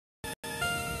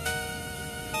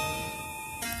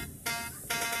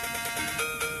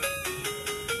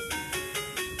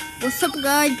What's up,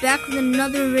 guys? Back with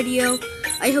another video.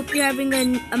 I hope you're having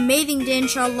an amazing day,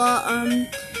 inshallah.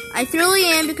 I thoroughly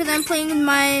am, because I'm playing with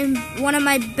one of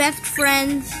my best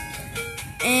friends,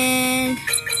 and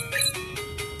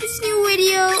this new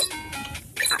video,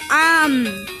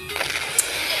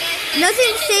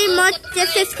 nothing to say much.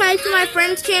 Just subscribe to my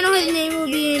friend's channel. His name will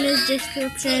be in his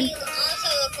description.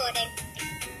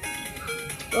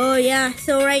 Oh yeah,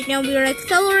 so right now we are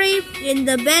accelerate in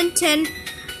the Ben 10.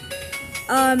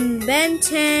 What's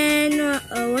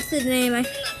the name?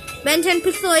 Ben 10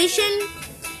 pixelation.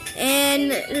 And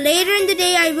later in the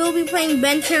day, I will be playing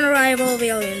Ben 10 Arrival of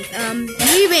Aliens.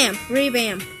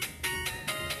 Revamp.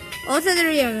 Also the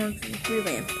revamp.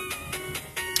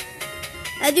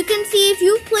 As you can see, if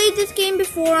you've played this game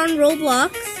before on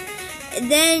Roblox,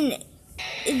 then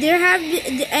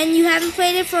and you haven't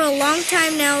played it for a long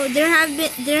time now, there have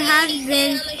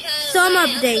been some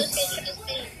updates.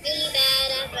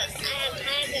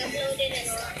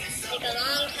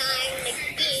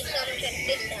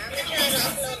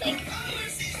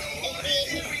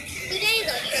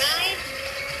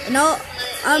 No,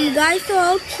 guys, so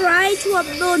I'll try to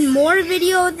upload more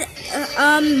videos,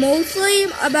 mostly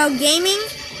about gaming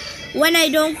when I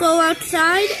don't go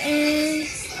outside, and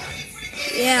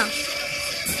yeah.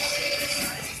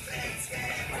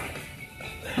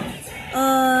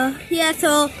 Yeah,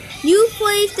 so new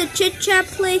place, the Chit Chat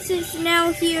place is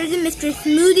now here, the Mr.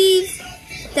 Smoothies,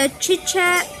 the Chit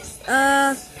Chat,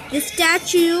 the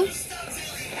statue,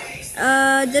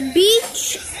 the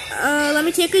beach. Let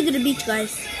me take you to the beach,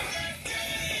 guys.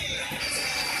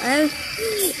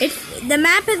 The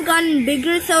map has gotten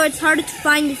bigger, so it's harder to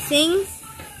find the things.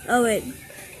 Oh wait,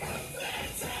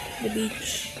 the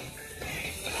beach.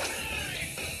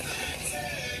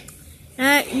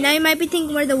 Now you might be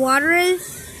thinking where the water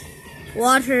is.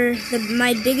 Water,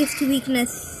 my biggest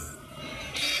weakness.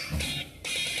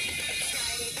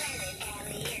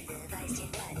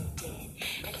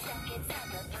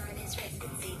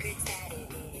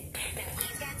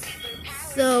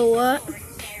 So what?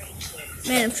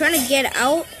 Man, I'm trying to get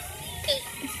out.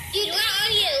 Dude, where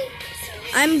are you?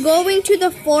 I'm going to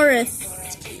the forest.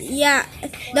 Yeah,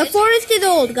 the forest is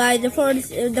old, guys. The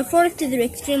forest is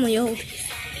extremely old.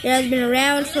 It has been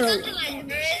around for a while. My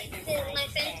friend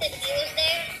said he was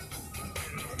there.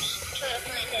 Try to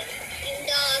find him. Even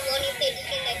though I've only played this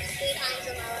game like 3 times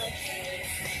in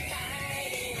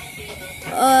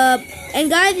my life. And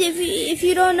guys, if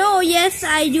you don't know, yes,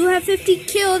 I do have 50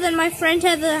 kills, and my friend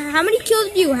has how many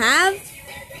kills do you have? I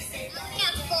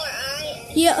have 4,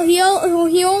 alright?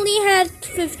 He only had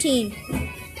 15.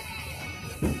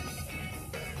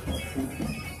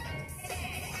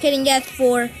 Kidding, yes,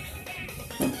 4.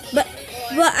 But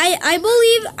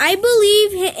I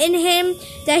believe in him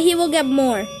that he will get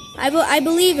more. I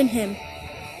believe in him. Are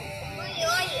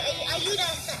you to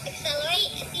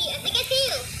accelerate? I think I see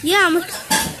you. Yeah, I'm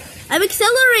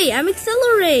accelerate. You wanna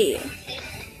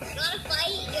fight?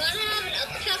 You wanna have an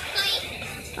upchuck fight?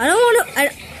 I don't want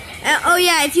to. Oh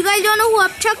yeah, if you guys don't know who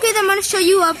Upchuck is, I'm gonna show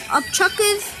you who Upchuck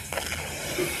is.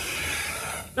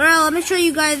 Alright, let me show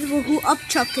you guys who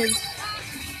Upchuck is.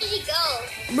 Where did he go?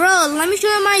 Bro, let me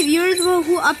show my viewers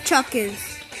who Upchuck is.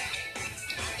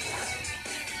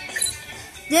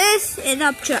 This is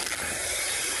Upchuck.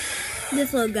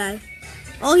 This little guy.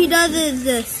 All he does is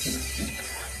this.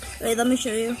 Wait, let me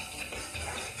show you.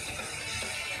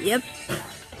 Yep.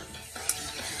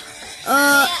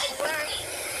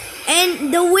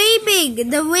 And the way big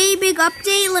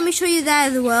update, let me show you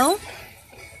that as well.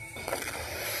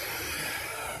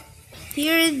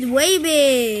 Here is way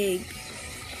big.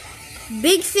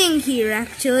 Big thing here,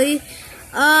 actually.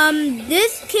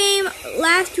 This came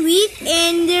last week,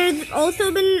 and there's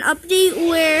also been an update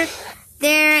where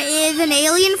there is an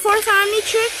Alien Force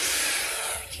Omnitrix.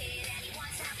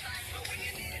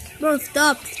 Bro,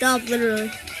 stop,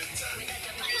 literally.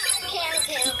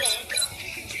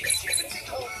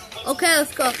 Okay,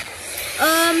 let's go.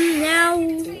 Now,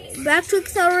 back to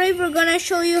Accelerate, we're gonna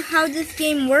show you how this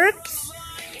game works.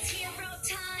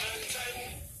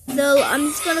 So, I'm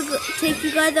just gonna take you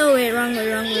guys, oh wait, wrong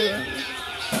way.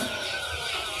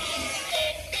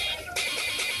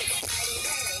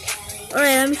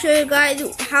 Alright, let me show you guys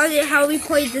how we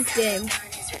played this game.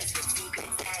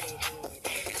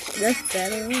 That's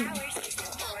better.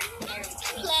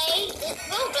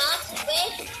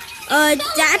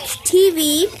 That's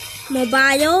TV,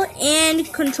 mobile, and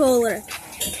controller.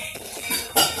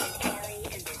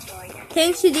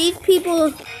 Thanks to these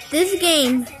people, this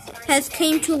game has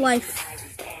came to life.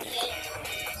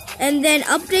 And then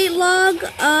update log,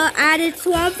 added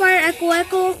Swampfire,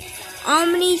 Echo,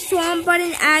 Omni Swamp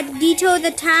button, add detailed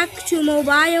attack to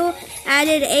mobile,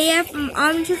 added AF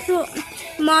Omni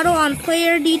model on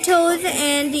player details,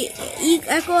 and the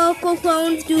Echo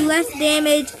clones do less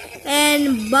damage,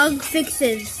 and bug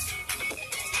fixes.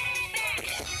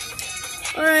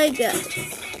 Alright guys.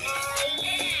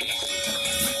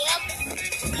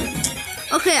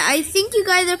 Okay, I think you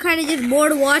guys are kind of just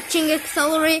bored watching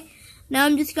Accelerate. Now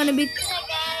I'm just gonna be... This is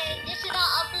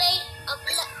our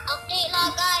update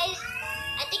log, guys.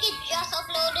 I think it just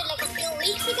uploaded like a few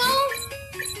weeks ago.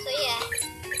 So yeah.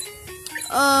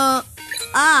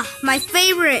 My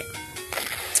favorite.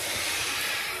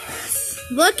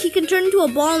 Look, he can turn into a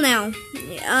ball now.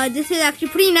 This is actually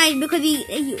pretty nice because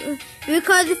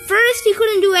because first he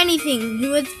couldn't do anything. He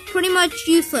was pretty much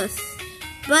useless.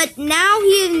 But now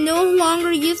he is no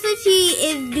longer useless. He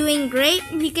is doing great.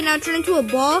 He can now turn into a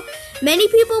ball. Many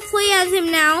people play as him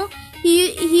now.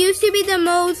 He used to be the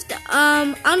most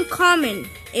uncommon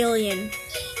alien.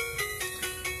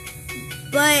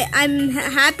 But I'm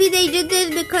happy they did this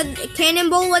because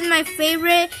Cannonball was my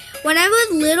favorite. When I was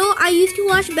little, I used to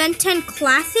watch Ben 10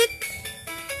 Classic.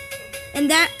 And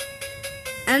that...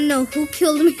 I don't know who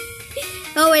killed me.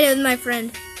 Oh wait, it was my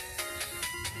friend.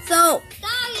 So...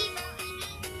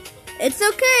 It's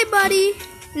okay, buddy.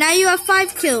 Now you have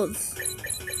 5 kills.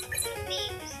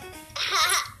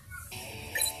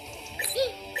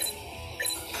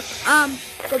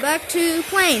 Go back to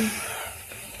playing.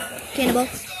 Cannibal.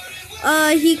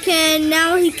 He can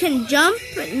jump,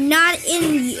 not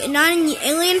in the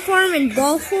alien form, in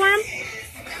ball form.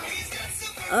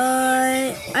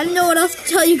 I don't know what else to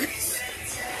tell you guys.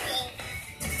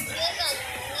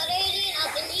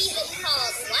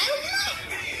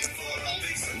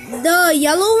 The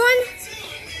yellow one?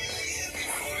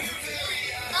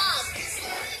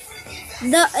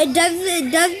 Does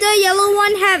the yellow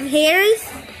one have hairs?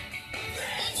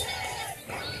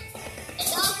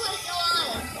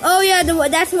 Oh yeah,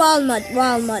 that's Walnut.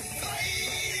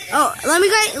 Oh,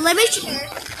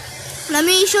 let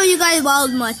me show you guys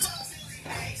Walnut.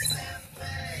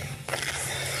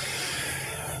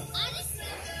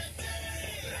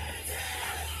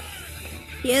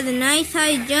 He has a nice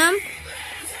high jump.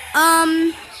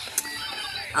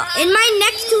 In my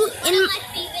next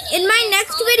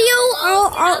video,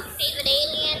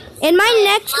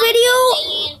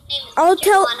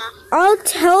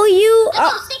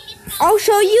 I'll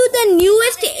show you the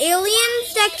newest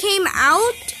aliens that came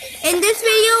out. In this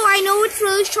video, I know it's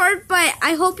really short, but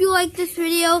I hope you like this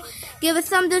video. Give a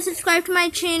thumbs up, subscribe to my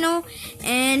channel,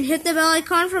 and hit the bell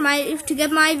icon to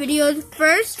get my videos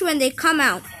first when they come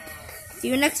out. See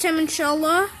you next time,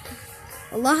 inshallah.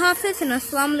 Allah Hafiz and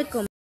Assalamu Alaikum.